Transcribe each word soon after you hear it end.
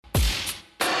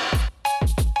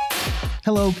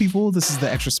Hello, people. This is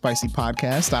the Extra Spicy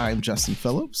Podcast. I'm Justin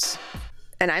Phillips.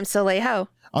 And I'm Soleil Ho.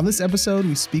 On this episode,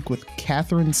 we speak with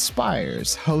Catherine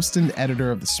Spires, host and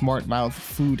editor of the Smart Mouth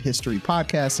Food History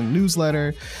Podcast and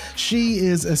newsletter. She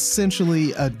is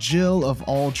essentially a Jill of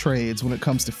all trades when it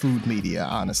comes to food media,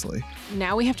 honestly.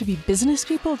 Now we have to be business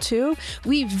people, too.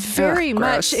 We very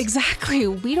much, exactly,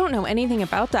 we don't know anything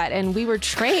about that. And we were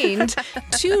trained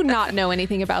to not know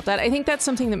anything about that. I think that's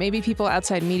something that maybe people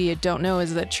outside media don't know,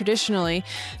 is that traditionally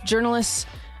journalists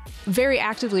very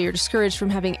actively are discouraged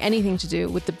from having anything to do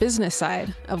with the business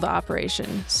side of the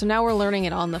operation. So now we're learning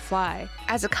it on the fly.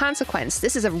 As a consequence,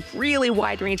 this is a really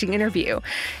wide-ranging interview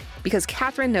because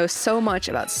Catherine knows so much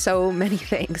about so many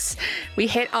things. We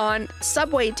hit on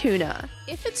Subway tuna.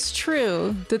 If it's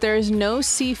true that there is no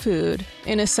seafood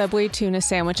in a Subway tuna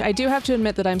sandwich, I do have to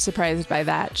admit that I'm surprised by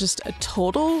that. Just a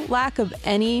total lack of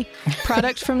any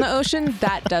product from the ocean,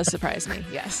 that does surprise me,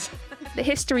 yes. The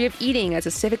history of eating as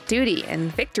a civic duty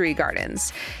and victory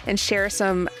gardens, and share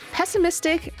some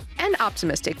pessimistic and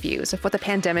optimistic views of what the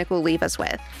pandemic will leave us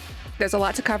with. There's a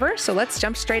lot to cover, so let's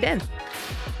jump straight in.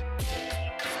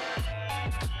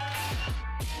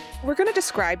 We're going to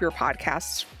describe your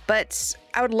podcast, but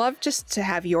I would love just to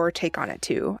have your take on it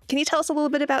too. Can you tell us a little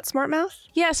bit about Smart Mouth?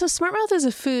 Yeah, so Smart Mouth is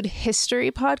a food history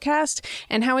podcast,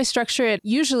 and how I structure it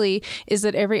usually is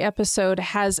that every episode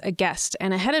has a guest,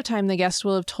 and ahead of time the guest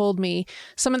will have told me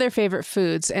some of their favorite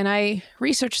foods, and I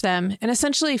research them and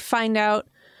essentially find out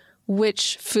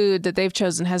which food that they've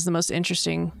chosen has the most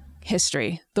interesting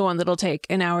history, the one that'll take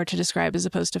an hour to describe as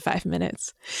opposed to 5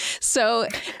 minutes. So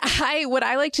what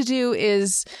I like to do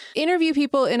is interview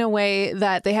people in a way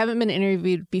that they haven't been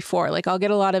interviewed before. Like I'll get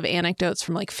a lot of anecdotes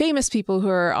from like famous people who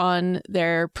are on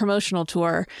their promotional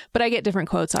tour, but I get different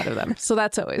quotes out of them. So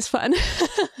that's always fun.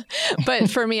 But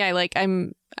for me,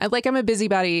 I'm a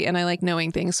busybody and I like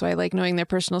knowing things. So I like knowing their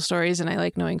personal stories and I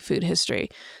like knowing food history.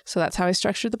 So that's how I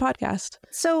structured the podcast.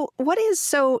 So what is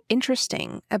so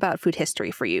interesting about food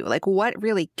history for you? Like what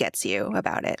really gets you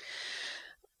about it?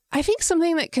 I think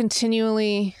something that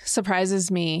continually surprises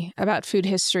me about food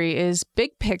history is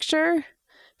big picture.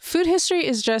 Food history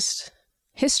is just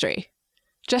history,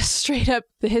 just straight up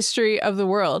the history of the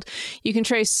world. You can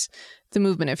trace the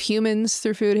movement of humans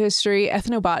through food history.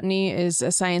 Ethnobotany is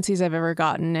a sciences I've ever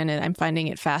gotten, and I'm finding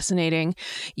it fascinating.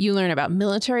 You learn about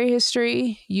military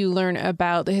history. You learn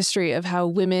about the history of how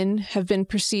women have been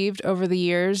perceived over the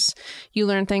years. You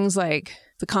learn things like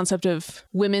the concept of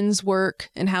women's work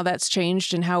and how that's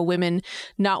changed, and how women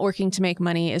not working to make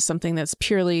money is something that's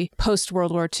purely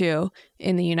post-World War II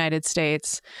in the United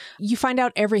States. You find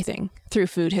out everything through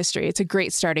food history. It's a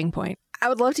great starting point. I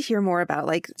would love to hear more about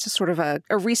like just sort of a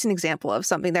recent example of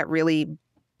something that really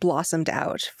blossomed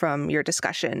out from your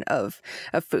discussion of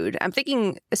food. I'm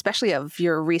thinking especially of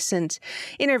your recent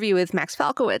interview with Max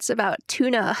Falkowitz about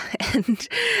tuna and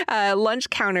lunch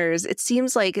counters. It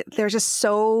seems like there's just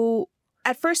so...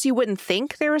 At first, you wouldn't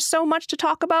think there was so much to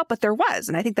talk about, but there was.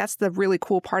 And I think that's the really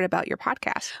cool part about your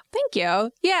podcast. Thank you.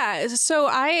 Yeah. So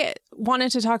I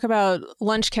wanted to talk about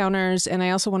lunch counters, and I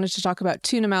also wanted to talk about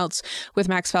tuna melts with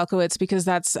Max Falkowitz because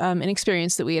that's an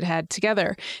experience that we had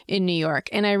together in New York.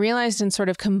 And I realized in sort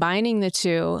of combining the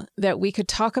two that we could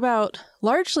talk about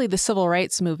largely the civil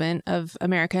rights movement of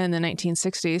America in the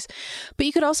 1960s, but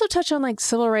you could also touch on like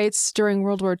civil rights during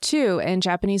World War II and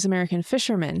Japanese American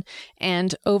fishermen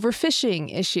and overfishing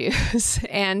issues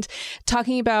and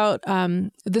talking about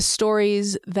the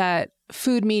stories that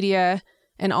food media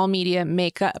and all media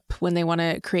make up when they want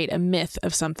to create a myth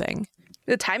of something.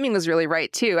 The timing was really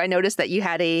right, too. I noticed that you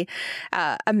had a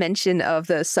mention of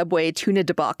the Subway tuna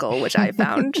debacle, which I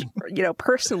found,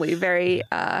 personally very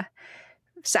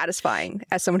satisfying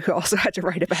as someone who also had to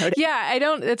write about it. Yeah,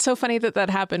 it's so funny that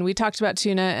happened. We talked about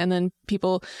tuna and then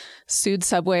people sued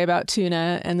Subway about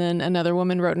tuna. And then another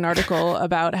woman wrote an article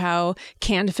about how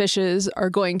canned fishes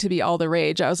are going to be all the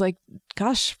rage. I was like,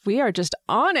 gosh, we are just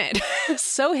on it.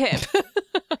 So hip.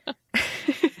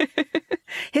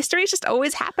 History is just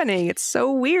always happening. It's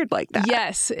so weird like that.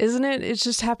 Yes, isn't it? It's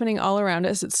just happening all around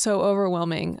us. It's so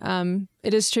overwhelming.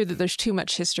 It is true that there's too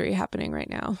much history happening right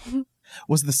now.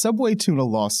 Was the Subway tuna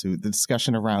lawsuit, the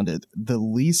discussion around it, the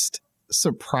least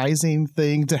surprising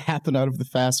thing to happen out of the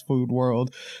fast food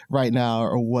world right now,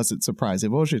 or was it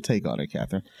surprising? What was your take on it,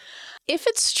 Catherine? If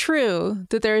it's true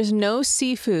that there is no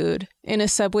seafood in a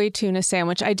Subway tuna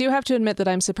sandwich, I do have to admit that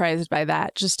I'm surprised by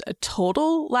that. Just a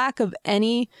total lack of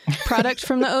any product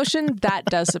from the ocean, that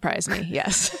does surprise me,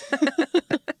 yes.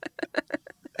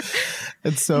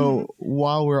 And so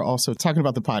while we're also talking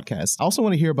about the podcast, I also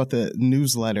want to hear about the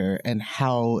newsletter and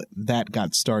how that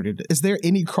got started. Is there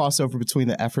any crossover between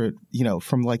the effort,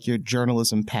 from like your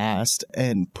journalism past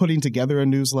and putting together a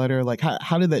newsletter? Like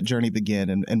how did that journey begin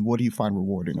and what do you find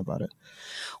rewarding about it?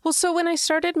 Well, so when I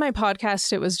started my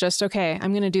podcast, it was just, okay,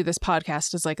 I'm going to do this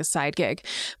podcast as like a side gig.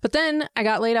 But then I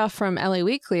got laid off from LA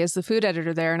Weekly as the food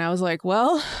editor there. And I was like,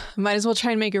 well, might as well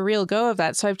try and make a real go of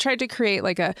that. So I've tried to create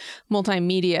like a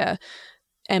multimedia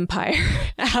empire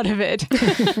out of it.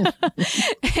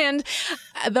 And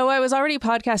though I was already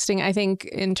podcasting, I think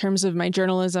in terms of my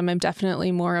journalism, I'm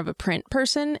definitely more of a print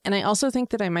person. And I also think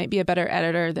that I might be a better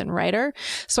editor than writer.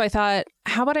 So I thought,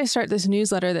 how about I start this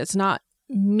newsletter that's not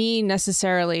me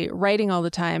necessarily writing all the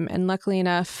time. And luckily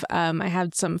enough, I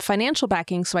had some financial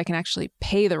backing so I can actually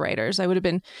pay the writers. I would have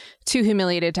been too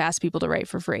humiliated to ask people to write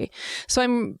for free. So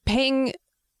I'm paying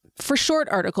for short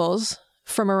articles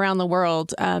from around the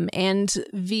world. And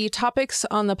the topics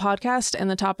on the podcast and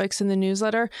the topics in the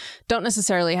newsletter don't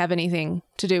necessarily have anything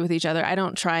to do with each other. I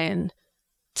don't try and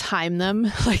time them.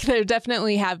 Like there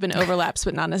definitely have been overlaps,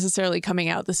 but not necessarily coming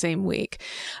out the same week.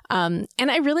 And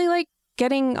I really like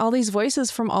getting all these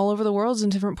voices from all over the world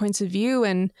and different points of view.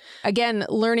 And again,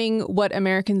 learning what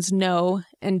Americans know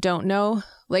and don't know.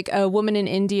 Like a woman in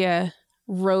India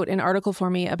wrote an article for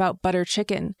me about butter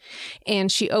chicken.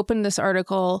 And she opened this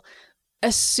article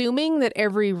assuming that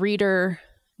every reader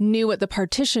knew what the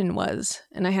partition was.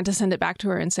 And I had to send it back to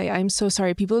her and say, I'm so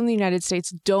sorry. People in the United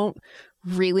States don't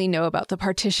really know about the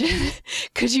partition.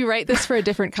 Could you write this for a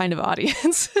different kind of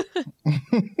audience?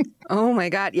 Oh my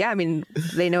God. Yeah. I mean,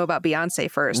 they know about Beyonce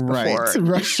first before.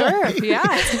 Right. Sure.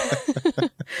 Yeah.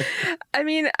 I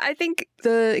mean, I think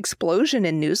the explosion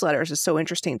in newsletters is so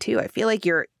interesting too. I feel like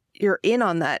you're in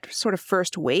on that sort of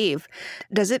first wave.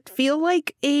 Does it feel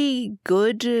like a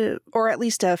good or at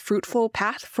least a fruitful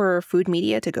path for food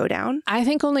media to go down? I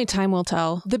think only time will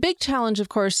tell. The big challenge, of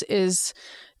course, is,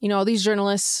 all these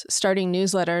journalists starting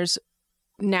newsletters.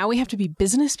 Now we have to be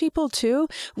business people too.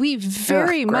 We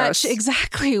very much,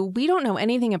 exactly. We don't know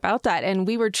anything about that. And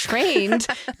we were trained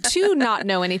to not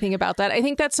know anything about that. I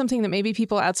think that's something that maybe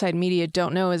people outside media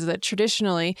don't know, is that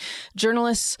traditionally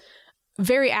journalists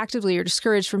very actively are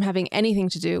discouraged from having anything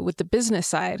to do with the business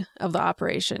side of the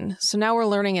operation. So now we're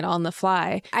learning it on the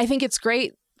fly. I think it's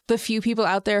great, the few people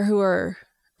out there who are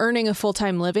earning a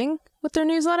full-time living with their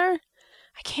newsletter.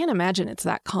 I can't imagine it's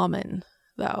that common,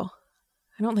 though.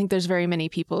 I don't think there's very many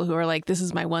people who are like, this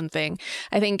is my one thing.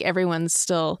 I think everyone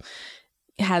still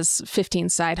has 15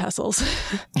 side hustles.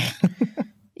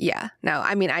 Yeah. No,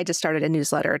 I mean, I just started a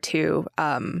newsletter too,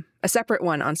 a separate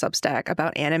one on Substack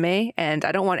about anime, and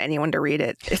I don't want anyone to read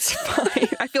it. It's fine.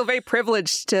 I feel very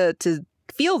privileged to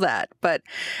feel that, but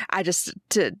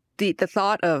the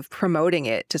thought of promoting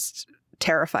it just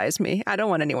terrifies me. I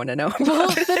don't want anyone to know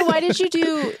about it. Then why did you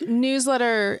do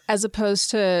newsletter as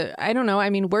opposed to, I don't know, I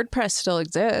mean, WordPress still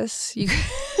exists.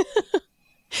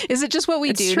 Is it just what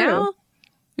we do now?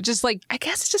 Just like, I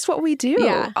guess it's just what we do.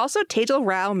 Yeah. Also, Tejal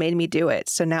Rao made me do it,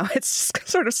 so now it's just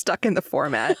sort of stuck in the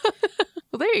format.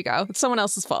 Well, there you go. It's someone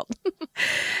else's fault.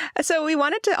 So we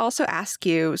wanted to also ask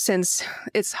you, since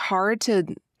it's hard to,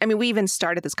 I mean, we even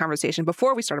started this conversation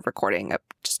before we started recording,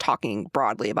 just talking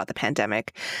broadly about the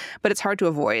pandemic, but it's hard to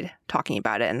avoid talking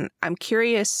about it. And I'm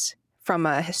curious from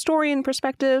a historian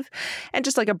perspective and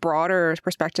just like a broader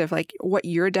perspective, like what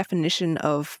your definition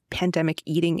of pandemic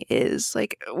eating is.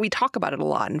 Like we talk about it a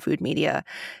lot in food media,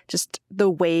 just the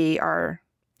way our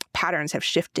patterns have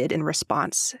shifted in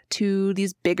response to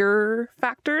these bigger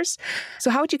factors.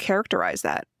 So how would you characterize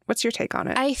that? What's your take on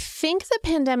it? I think the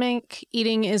pandemic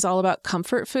eating is all about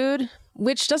comfort food,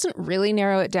 which doesn't really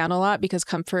narrow it down a lot because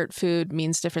comfort food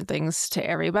means different things to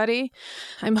everybody.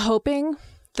 I'm hoping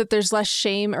that there's less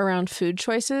shame around food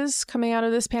choices coming out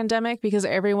of this pandemic because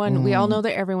we all know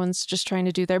that everyone's just trying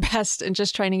to do their best and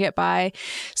just trying to get by.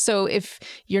 So if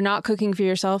you're not cooking for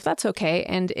yourself, that's okay.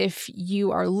 And if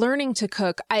you are learning to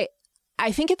cook,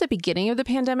 I think at the beginning of the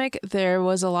pandemic, there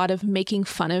was a lot of making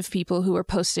fun of people who were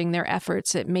posting their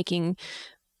efforts at making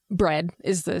bread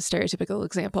is the stereotypical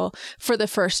example for the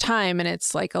first time. And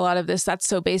it's like a lot of this, that's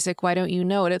so basic. Why don't you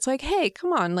know it? It's like, hey,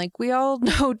 come on. Like we all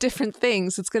know different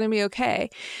things. It's going to be okay.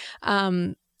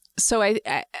 So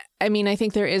I mean, I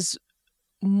think there is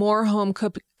more home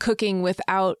cooking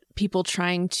without people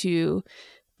trying to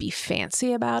be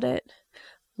fancy about it.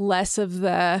 Less of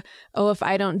the, if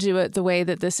I don't do it the way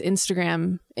that this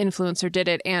Instagram influencer did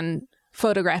it and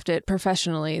photographed it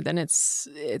professionally, then it's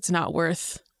not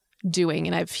worth doing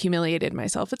and I've humiliated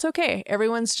myself. It's okay.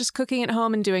 Everyone's just cooking at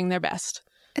home and doing their best.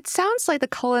 It sounds like the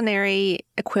culinary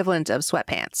equivalent of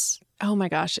sweatpants. Oh my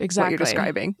gosh, exactly. What you're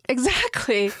describing.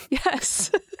 Exactly.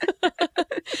 Yes.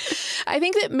 I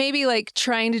think that maybe like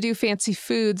trying to do fancy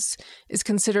foods is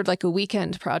considered like a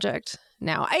weekend project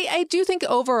now. I do think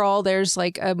overall there's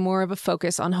like a more of a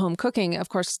focus on home cooking. Of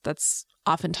course, that's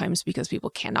oftentimes because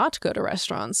people cannot go to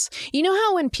restaurants. You know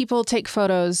how when people take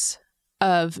photos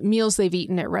of meals they've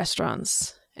eaten at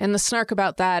restaurants, and the snark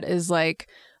about that is like,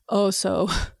 oh, so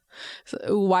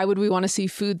why would we want to see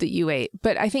food that you ate?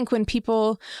 But I think when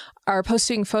people are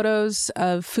posting photos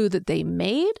of food that they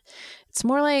made, it's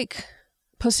more like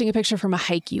posting a picture from a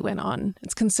hike you went on.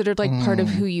 It's considered like part of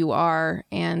who you are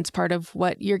and part of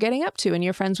what you're getting up to, and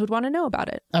your friends would want to know about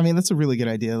it. I mean, that's a really good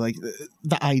idea. Like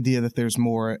the idea that there's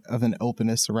more of an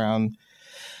openness around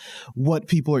what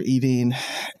people are eating.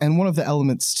 And one of the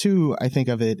elements too, I think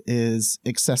of it is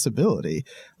accessibility.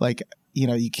 Like, you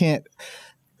know,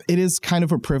 it is kind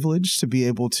of a privilege to be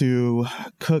able to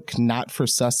cook not for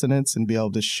sustenance and be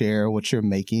able to share what you're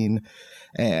making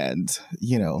and,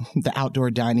 you know, the outdoor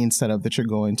dining setup that you're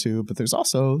going to. But there's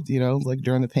also, you know, like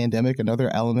during the pandemic, another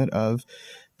element of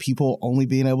people only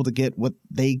being able to get what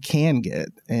they can get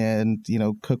and, you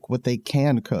know, cook what they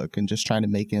can cook and just trying to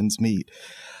make ends meet.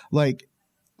 Like,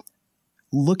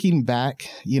 looking back,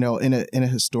 you know, in a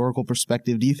historical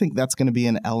perspective, do you think that's going to be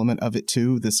an element of it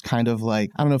too? This kind of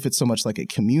like, I don't know if it's so much like a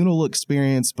communal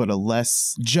experience, but a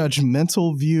less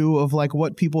judgmental view of like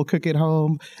what people cook at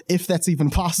home, if that's even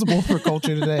possible for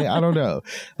culture today. I don't know.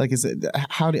 Like,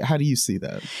 how do you see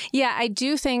that? Yeah, I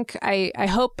do think, I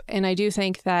hope, and I do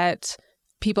think that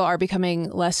people are becoming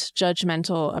less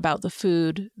judgmental about the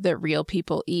food that real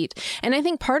people eat. And I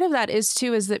think part of that is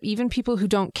that even people who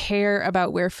don't care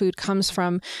about where food comes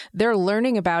from, they're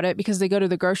learning about it because they go to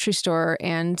the grocery store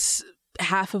and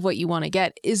half of what you want to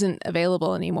get isn't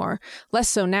available anymore. Less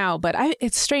so now, but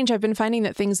it's strange. I've been finding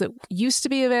that things that used to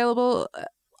be available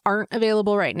aren't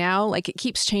available right now. Like, it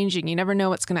keeps changing. You never know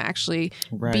what's going to actually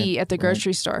be at the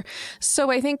grocery store.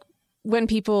 So I think when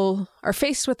people are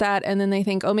faced with that and then they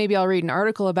think, oh, maybe I'll read an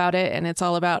article about it and it's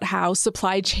all about how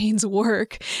supply chains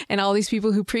work, and all these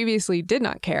people who previously did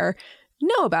not care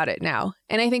know about it now.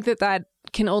 And I think that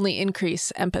can only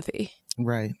increase empathy.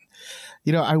 Right.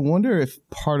 You know, I wonder if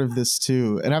part of this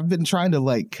too, and I've been trying to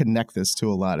like connect this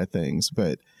to a lot of things,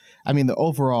 but I mean, the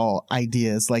overall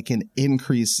idea is like an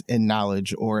increase in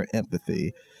knowledge or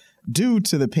empathy due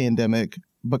to the pandemic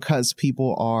because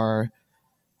people are,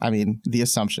 I mean, the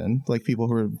assumption, like people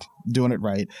who are doing it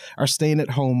right, are staying at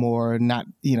home more, not,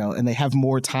 you know, and they have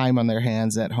more time on their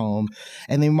hands at home.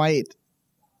 And they might,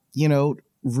 you know,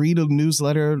 read a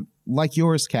newsletter like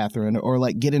yours, Catherine, or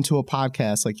like get into a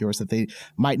podcast like yours that they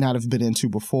might not have been into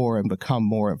before and become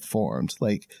more informed.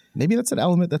 Like, maybe that's an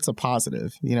element that's a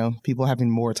positive, you know, people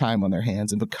having more time on their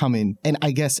hands and becoming, and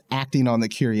I guess acting on the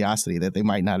curiosity that they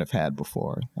might not have had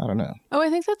before. I don't know. Oh,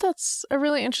 I think that's a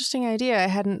really interesting idea. I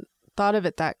hadn't thought of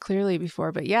it that clearly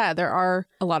before. But yeah, there are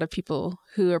a lot of people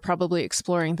who are probably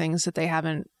exploring things that they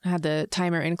haven't had the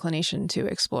time or inclination to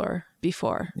explore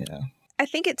before. Yeah. I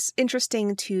think it's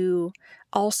interesting to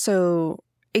also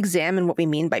examine what we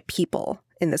mean by people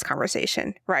in this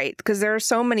conversation, right? Because there are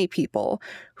so many people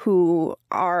who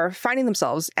are finding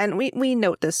themselves, and we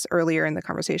note this earlier in the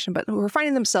conversation, but who are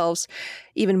finding themselves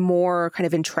even more kind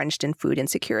of entrenched in food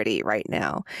insecurity right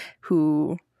now,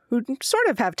 who sort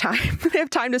of have time. They have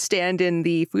time to stand in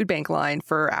the food bank line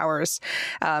for hours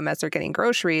as they're getting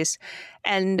groceries.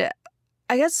 And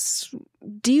I guess,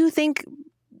 do you think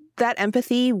that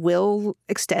empathy will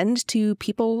extend to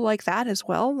people like that as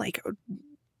well? Like,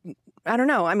 I don't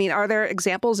know. I mean, are there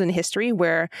examples in history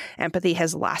where empathy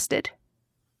has lasted?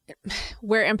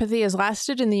 Where empathy has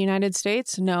lasted in the United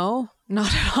States? No,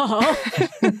 not at all.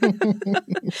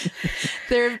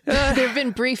 There have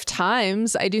been brief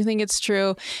times. I do think it's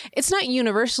true. It's not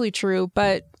universally true,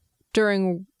 but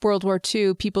during World War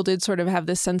II, people did sort of have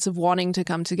this sense of wanting to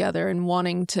come together and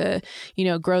wanting to, you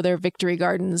know, grow their victory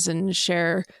gardens and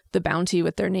share the bounty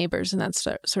with their neighbors and that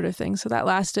sort of thing. So that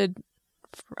lasted,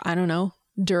 I don't know,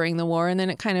 during the war, and then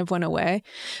it kind of went away.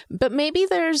 But maybe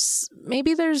there's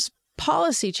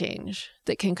policy change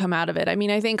that can come out of it. I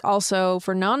mean, I think also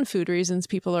for non-food reasons,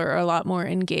 people are a lot more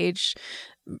engaged.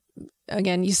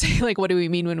 Again, you say, like, what do we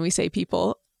mean when we say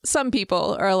people? Some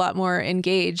people are a lot more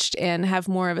engaged and have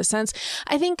more of a sense.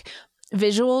 I think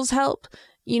visuals help.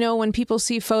 You know, when people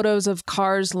see photos of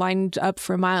cars lined up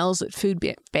for miles at food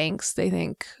banks, they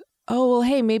think, oh, well,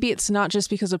 hey, maybe it's not just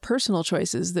because of personal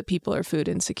choices that people are food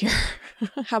insecure.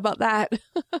 How about that?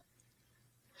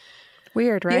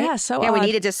 Weird, right? Yeah, so yeah, odd. We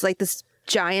needed just like this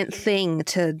giant thing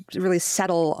to really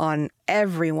settle on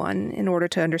everyone in order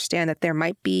to understand that there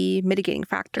might be mitigating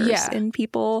factors in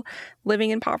people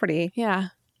living in poverty. Yeah.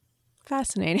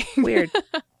 Fascinating. Weird.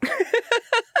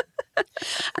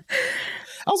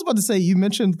 I was about to say, you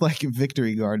mentioned like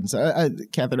victory gardens.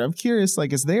 Catherine, I'm curious,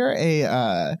 like, is there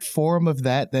a form of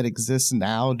that exists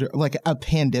now, like a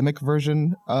pandemic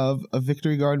version of a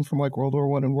victory garden from like World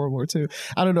War I and World War II?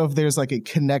 I don't know if there's like a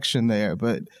connection there,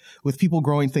 but with people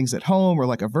growing things at home or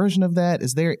like a version of that,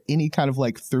 is there any kind of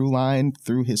like through line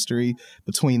through history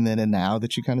between then and now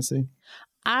that you kind of see?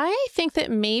 I think that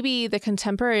maybe the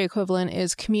contemporary equivalent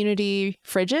is community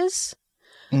fridges.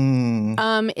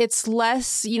 It's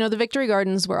less, the victory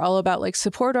gardens were all about like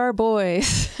support our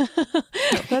boys.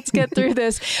 Let's get through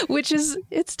this,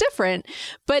 it's different,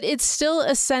 but it's still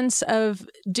a sense of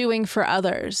doing for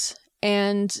others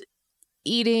and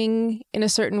eating in a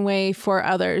certain way for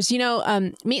others.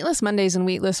 Meatless Mondays and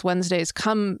Wheatless Wednesdays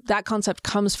that concept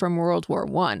comes from World War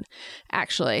I,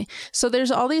 actually. So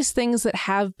there's all these things that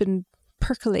have been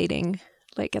percolating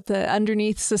like at the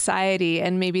underneath society,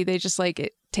 and maybe they just like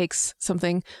it takes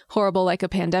something horrible like a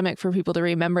pandemic for people to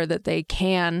remember that they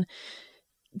can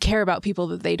care about people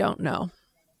that they don't know.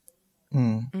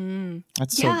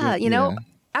 That's so good.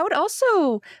 I would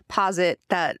also posit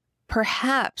that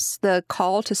perhaps the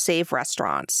call to save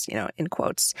restaurants, in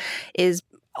quotes, is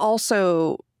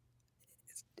also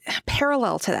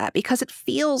parallel to that, because it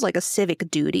feels like a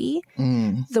civic duty,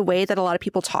 the way that a lot of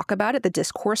people talk about it, the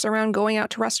discourse around going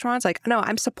out to restaurants. Like, no,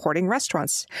 I'm supporting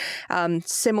restaurants,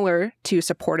 similar to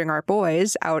supporting our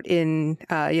boys out in,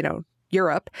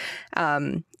 Europe.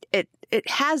 It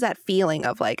has that feeling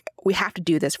of like, we have to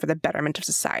do this for the betterment of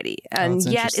society. And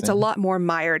yet it's a lot more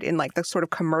mired in like the sort of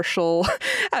commercial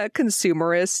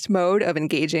consumerist mode of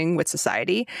engaging with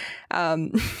society. I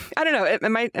don't know.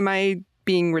 Am I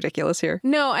being ridiculous here?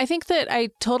 No, I think that I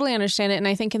totally understand it. And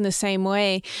I think in the same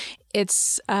way,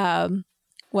 it's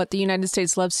what the United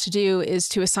States loves to do is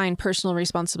to assign personal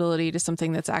responsibility to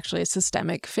something that's actually a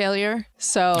systemic failure.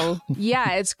 So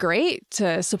yeah, it's great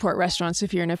to support restaurants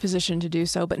if you're in a position to do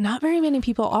so, but not very many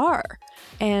people are.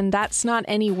 And that's not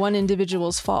any one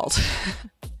individual's fault.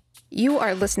 You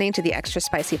are listening to the Extra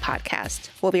Spicy Podcast.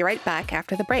 We'll be right back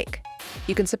after the break.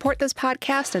 You can support this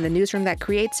podcast and the newsroom that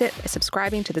creates it by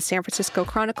subscribing to the San Francisco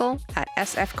Chronicle at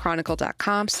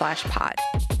sfchronicle.com/pod.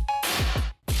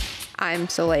 I'm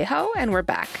Soleil Ho, and we're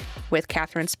back with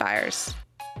Catherine Spires.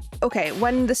 Okay,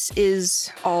 when this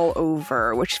is all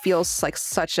over, which feels like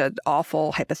such an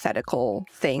awful hypothetical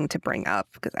thing to bring up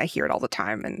because I hear it all the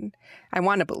time and I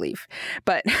want to believe.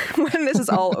 But when this is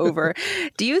all over,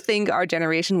 do you think our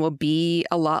generation will be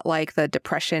a lot like the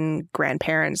Depression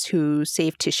grandparents who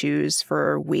saved tissues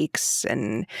for weeks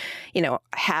and,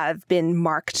 have been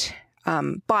marked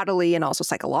bodily and also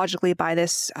psychologically by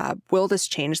this? Will this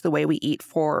change the way we eat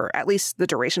for at least the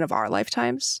duration of our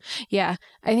lifetimes? Yeah,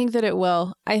 I think that it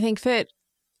will. I think that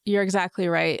you're exactly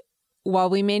right. While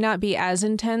we may not be as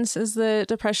intense as the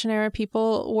Depression era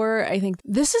people were, I think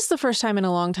this is the first time in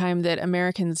a long time that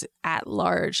Americans at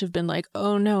large have been like,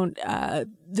 oh no,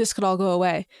 this could all go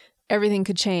away. Everything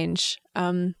could change.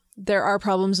 There are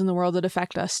problems in the world that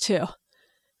affect us too.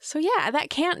 So yeah, that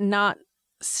can't not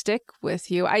stick with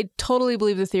you. I totally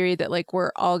believe the theory that like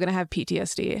we're all going to have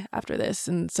PTSD after this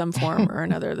in some form or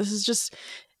another. This is just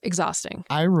exhausting.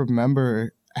 I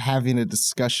remember having a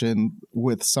discussion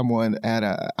with someone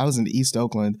I was in East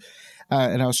Oakland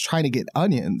and I was trying to get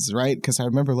onions, right? Because I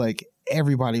remember like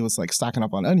everybody was like stocking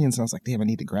up on onions and I was like, damn, I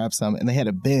need to grab some. And they had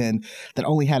a bin that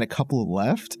only had a couple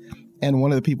left. And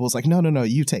one of the people was like, no,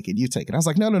 you take it. I was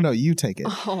like, no, you take it.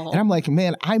 Oh. And I'm like,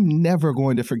 man, I'm never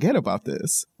going to forget about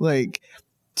this. Like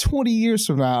 20 years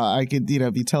from now, I could,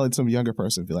 be telling some younger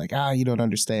person, be like, you don't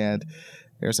understand.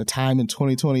 There's a time in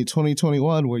 2020,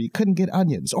 2021 where you couldn't get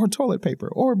onions or toilet paper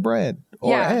or bread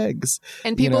or eggs.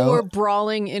 And people were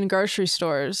brawling in grocery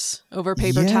stores over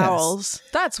paper towels.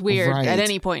 That's weird at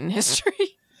any point in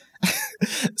history.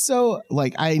 So,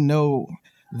 like, I know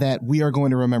that we are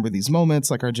going to remember these moments.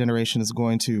 Like, our generation is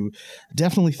going to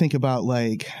definitely think about,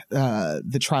 like,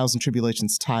 the trials and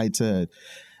tribulations tied to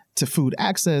food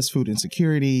access, food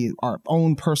insecurity, our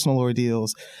own personal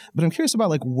ordeals. But I'm curious about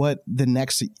like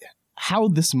how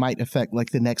this might affect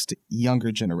like the next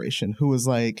younger generation who is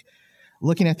like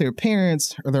looking at their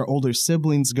parents or their older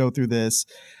siblings go through this.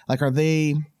 Like, are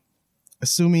they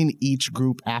assuming each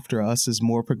group after us is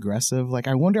more progressive? Like,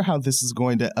 I wonder how this is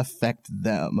going to affect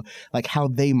them, like how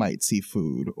they might see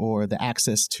food or the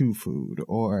access to food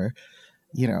or,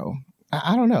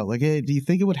 I don't know. Like, do you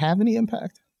think it would have any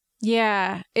impact?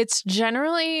 Yeah, it's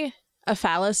generally a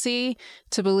fallacy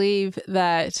to believe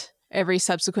that every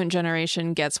subsequent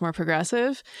generation gets more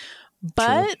progressive.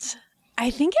 But true.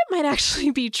 I think it might actually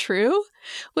be true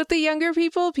with the younger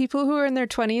people who are in their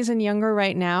 20s and younger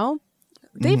right now.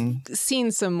 they've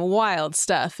seen some wild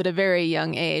stuff at a very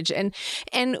young age. And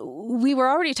we were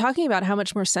already talking about how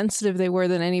much more sensitive they were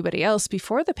than anybody else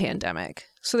before the pandemic.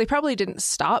 So they probably didn't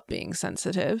stop being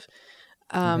sensitive.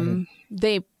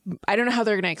 I don't know how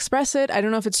they're going to express it. I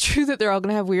don't know if it's true that they're all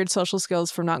going to have weird social skills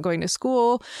from not going to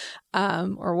school,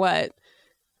 or what.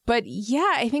 But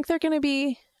yeah, I think they're going to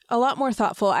be a lot more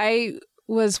thoughtful. I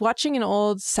was watching an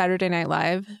old Saturday Night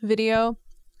Live video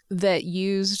that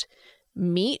used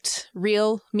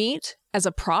real meat, as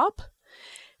a prop.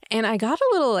 And I got a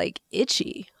little like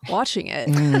itchy watching it.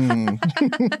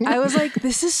 I was like,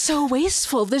 this is so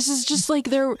wasteful. This is just like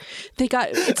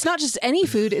it's not just any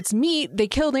food, it's meat. They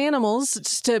killed animals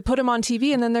just to put them on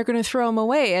TV and then they're going to throw them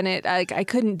away. And I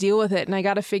couldn't deal with it. And I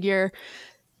got to figure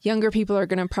younger people are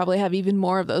going to probably have even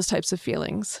more of those types of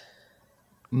feelings.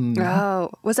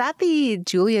 Oh, was that the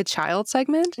Julia Child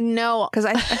segment? No. Because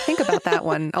I think about that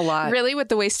one a lot. Really? With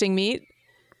the wasting meat?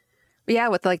 Yeah,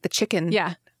 with like the chicken.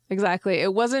 Yeah. Exactly.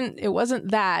 It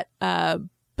wasn't that,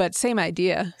 but same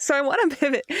idea. So I want to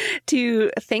pivot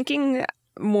to thinking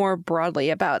more broadly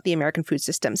about the American food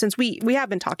system, since we have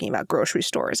been talking about grocery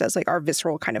stores as like our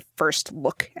visceral kind of first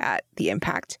look at the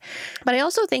impact. But I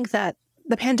also think that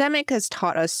the pandemic has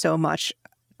taught us so much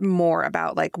more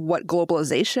about like what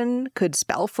globalization could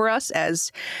spell for us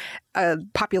as a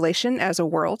population, as a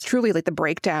world. Truly, like the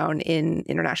breakdown in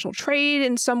international trade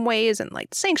in some ways, and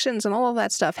like sanctions and all of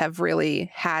that stuff have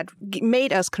really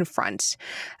made us confront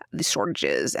the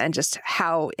shortages and just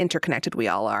how interconnected we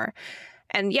all are.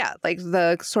 And yeah, like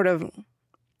the sort of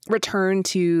return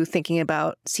to thinking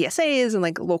about CSAs and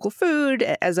like local food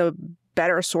as a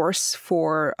better source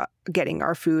for getting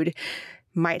our food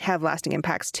might have lasting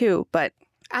impacts too. But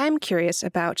I'm curious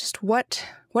about just what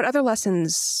other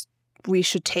lessons we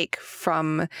should take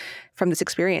from this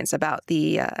experience about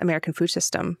the American food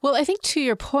system. Well, I think to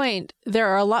your point, there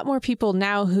are a lot more people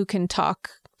now who can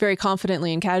talk very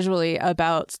confidently and casually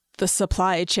about the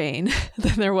supply chain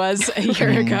than there was a year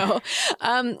ago.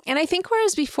 And I think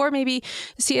whereas before maybe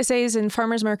CSAs and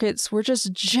farmers markets were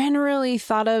just generally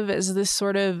thought of as this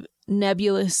sort of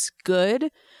nebulous good,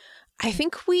 I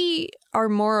think we are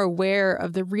more aware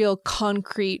of the real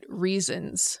concrete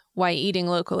reasons why eating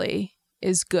locally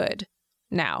is good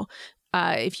now.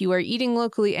 If you are eating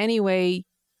locally anyway,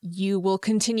 you will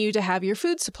continue to have your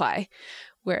food supply.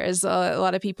 Whereas a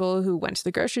lot of people who went to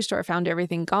the grocery store found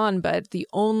everything gone, but the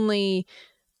only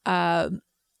snafu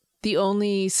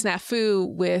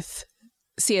with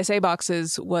CSA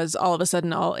boxes was all of a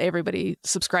sudden everybody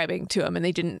subscribing to them, and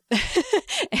they didn't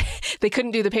they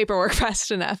couldn't do the paperwork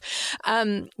fast enough.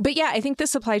 But yeah, I think the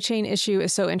supply chain issue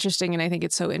is so interesting, and I think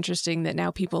it's so interesting that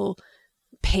now people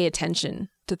pay attention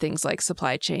to things like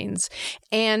supply chains.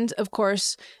 And of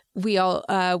course, we all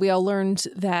learned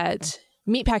that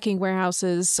meatpacking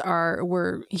warehouses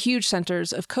were huge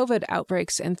centers of COVID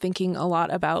outbreaks, and thinking a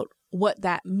lot about what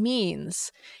that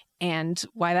means and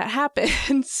why that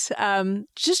happens.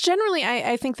 Just generally,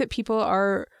 I think that people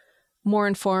are more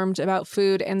informed about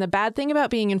food. And the bad thing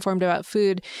about being informed about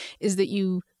food is that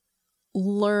you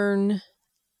learn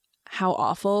how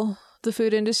awful the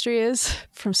food industry is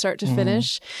from start to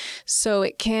finish. So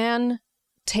it can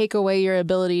take away your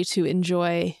ability to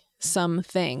enjoy some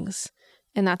things.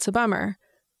 And that's a bummer.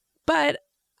 But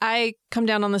I come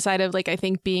down on the side of I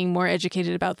think being more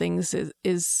educated about things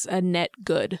is a net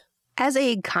good. As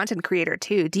a content creator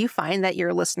too, do you find that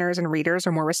your listeners and readers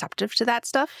are more receptive to that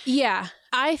stuff? Yeah,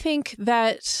 I think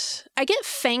that I get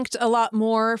thanked a lot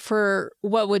more for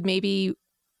what would maybe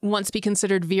once be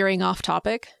considered veering off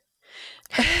topic.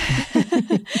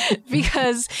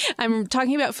 Because I'm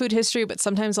talking about food history, but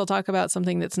sometimes I'll talk about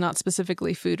something that's not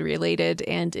specifically food related,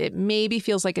 and it maybe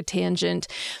feels like a tangent,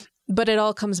 but it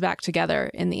all comes back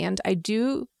together in the end. I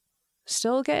do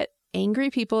still get angry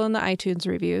people in the iTunes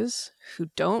reviews who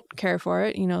don't care for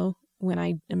it, when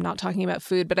I am not talking about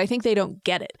food, but I think they don't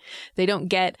get it. They don't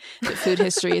get that food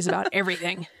history is about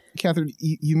everything. Catherine,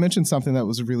 you mentioned something that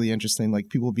was really interesting, like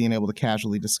people being able to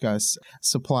casually discuss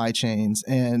supply chains.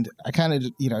 And I kind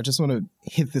of, just want to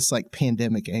hit this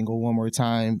pandemic angle one more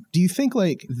time. Do you think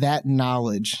that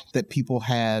knowledge that people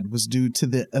had was due to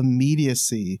the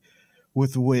immediacy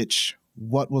with which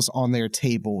what was on their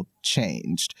table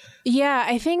changed? Yeah,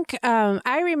 I think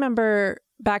I remember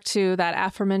back to that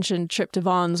aforementioned trip to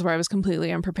Vons where I was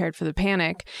completely unprepared for the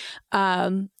panic.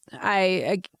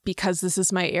 Because this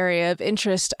is my area of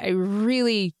interest, I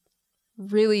really,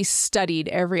 really studied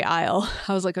every aisle.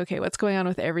 I was like, okay, what's going on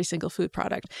with every single food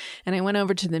product? And I went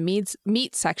over to the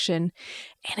meat section,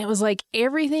 and it was like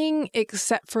everything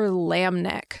except for lamb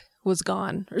neck was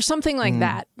gone or something like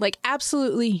that. Like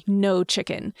absolutely no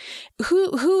chicken.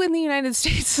 Who in the United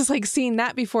States has like seen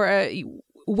that before?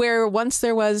 Where once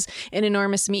there was an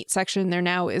enormous meat section, there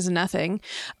now is nothing.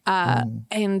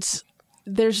 And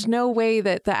there's no way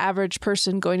that the average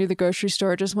person going to the grocery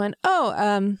store just went,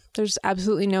 there's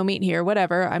absolutely no meat here.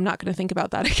 Whatever. I'm not going to think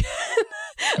about that again.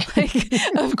 Like,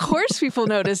 of course people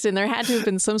noticed, and there had to have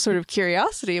been some sort of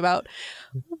curiosity about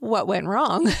what went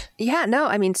wrong. Yeah, no,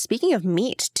 I mean, speaking of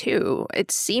meat too, it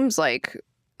seems like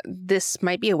this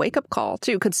might be a wake-up call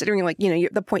too, considering like,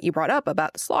 the point you brought up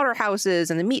about the slaughterhouses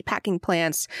and the meat packing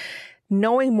plants.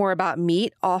 Knowing more about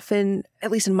meat often, at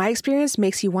least in my experience,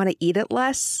 makes you want to eat it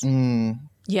less.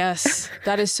 Yes,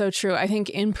 that is so true. I think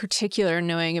in particular,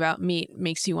 knowing about meat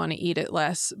makes you want to eat it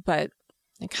less, but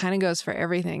it kind of goes for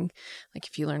everything. Like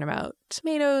if you learn about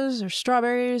tomatoes or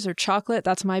strawberries or chocolate,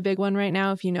 that's my big one right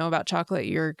now. If you know about chocolate,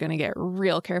 you're going to get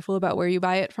real careful about where you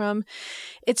buy it from.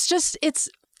 It's just, it's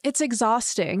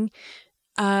exhausting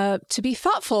to be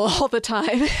thoughtful all the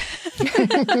time.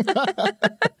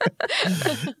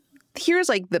 Here's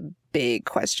like the big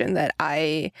question that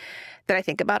I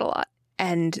think about a lot.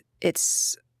 And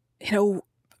it's,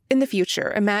 in the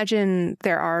future, imagine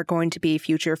there are going to be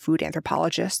future food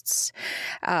anthropologists.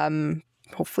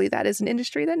 Hopefully that is an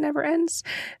industry that never ends.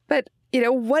 But,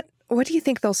 what do you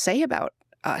think they'll say about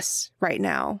us right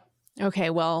now? Okay,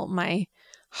 well, my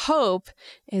hope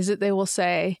is that they will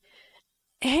say,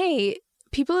 hey,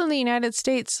 people in the United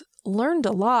States learned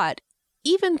a lot,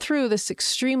 even through this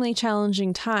extremely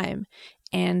challenging time,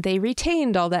 and they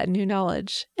retained all that new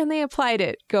knowledge and they applied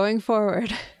it going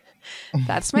forward.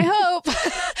 That's my hope.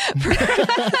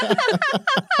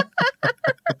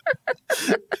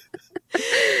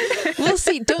 We'll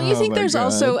see. Don't you think there's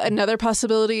also another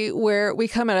possibility where we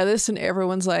come out of this and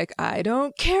everyone's like, I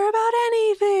don't care about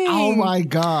anything? Oh my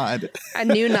God. A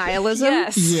new nihilism?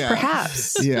 Yes. Yeah.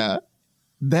 Perhaps. Yeah.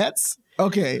 That's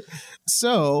okay.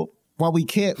 So while we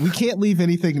can't leave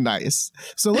anything nice.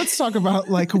 So let's talk about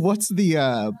like what's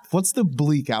the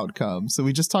bleak outcome? So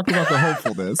we just talked about the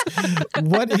hopefulness.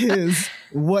 What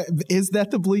is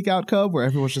that the bleak outcome where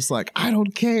everyone's just like, I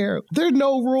don't care. There are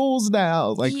no rules now.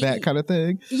 Like that kind of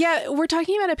thing. Yeah, we're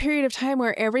talking about a period of time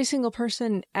where every single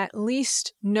person at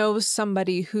least knows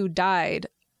somebody who died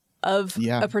of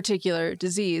a particular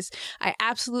disease. I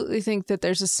absolutely think that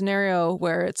there's a scenario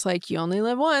where it's like you only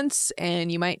live once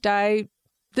and you might die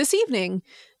this evening.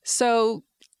 So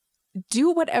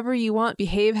do whatever you want,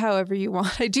 behave however you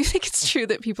want. I do think it's true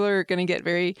that people are going to get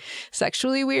very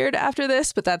sexually weird after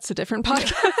this, but that's a different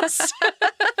podcast.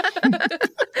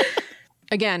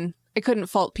 Again, I couldn't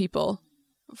fault people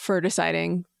for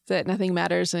deciding that nothing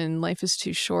matters and life is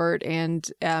too short and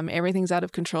everything's out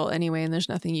of control anyway and there's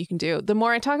nothing you can do. The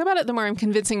more I talk about it, the more I'm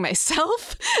convincing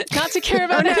myself not to care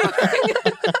about anything.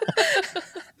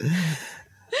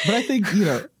 But I think,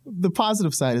 the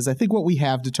positive side is I think what we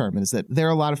have determined is that there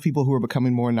are a lot of people who are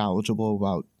becoming more knowledgeable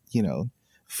about,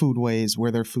 food ways,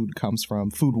 where their food comes from,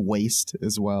 food waste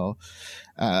as well.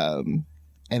 And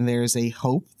there's a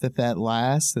hope that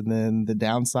lasts. And then the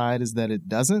downside is that it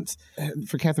doesn't.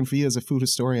 For Catherine, for you as a food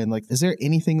historian, like, is there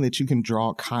anything that you can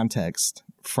draw context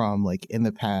from, like, in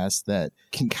the past that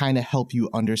can kind of help you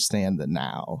understand the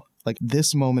now? Like,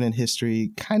 this moment in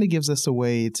history kind of gives us a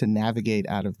way to navigate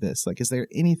out of this. Like, is there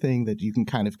anything that you can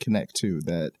kind of connect to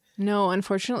that? No,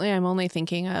 unfortunately, I'm only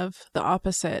thinking of the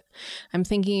opposite. I'm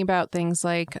thinking about things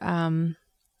like in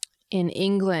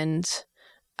England,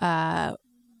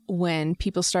 when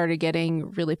people started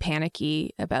getting really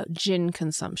panicky about gin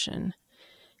consumption.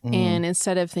 And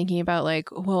instead of thinking about like,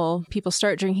 well, people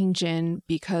start drinking gin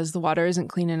because the water isn't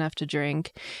clean enough to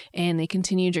drink, and they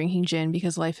continue drinking gin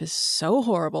because life is so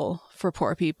horrible for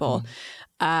poor people.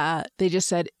 They just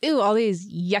said, ew, all these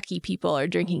yucky people are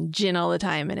drinking gin all the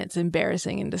time and it's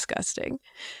embarrassing and disgusting.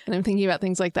 And I'm thinking about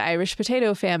things like the Irish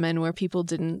potato famine where people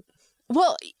didn't,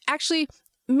 well, actually,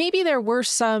 maybe there were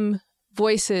some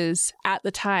voices at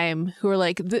the time who were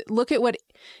like, look at what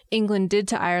England did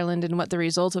to Ireland and what the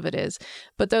result of it is.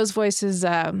 But those voices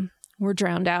were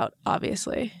drowned out,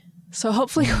 obviously. So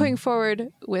hopefully going forward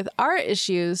with our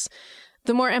issues,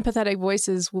 the more empathetic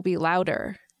voices will be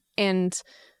louder. And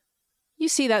you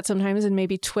see that sometimes in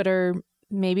maybe Twitter,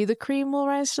 maybe the cream will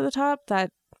rise to the top.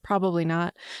 That probably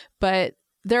not. But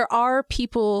there are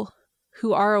people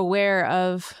who are aware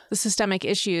of the systemic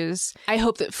issues. I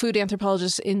hope that food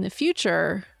anthropologists in the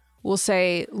future will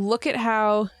say, look at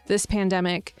how this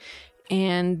pandemic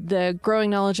and the growing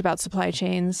knowledge about supply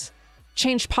chains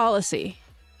changed policy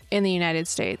in the United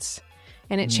States.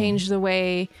 And it changed the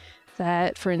way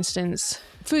that, for instance,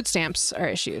 food stamps are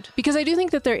issued. Because I do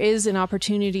think that there is an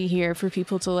opportunity here for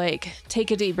people to like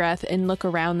take a deep breath and look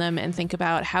around them and think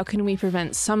about how can we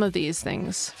prevent some of these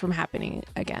things from happening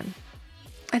again.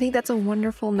 I think that's a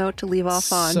wonderful note to leave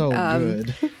off on. So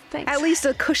good. Thanks. At least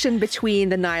a cushion between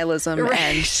the nihilism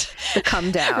and the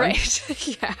come down. Right.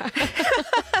 Yeah.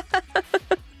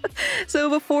 So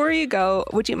before you go,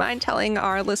 would you mind telling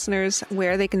our listeners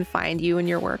where they can find you and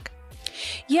your work?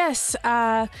 Yes,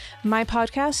 my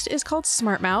podcast is called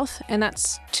Smart Mouth, and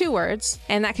that's 2 words,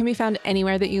 and that can be found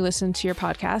anywhere that you listen to your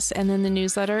podcast. And then the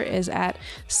newsletter is at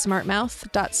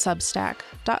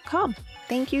smartmouth.substack.com.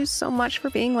 Thank you so much for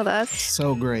being with us.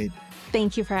 So great.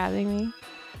 Thank you for having me.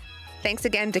 Thanks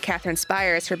again to Catherine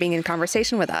Spires for being in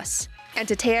conversation with us, and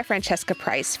to Taya Francesca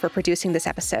Price for producing this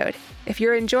episode. If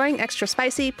you're enjoying Extra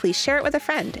Spicy, please share it with a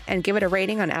friend and give it a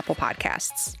rating on Apple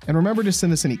Podcasts. And remember to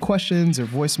send us any questions or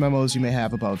voice memos you may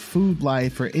have about food,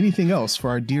 life, or anything else for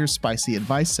our Dear Spicy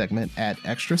Advice segment at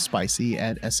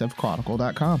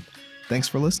extraspicy@sfchronicle.com. Thanks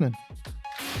for listening.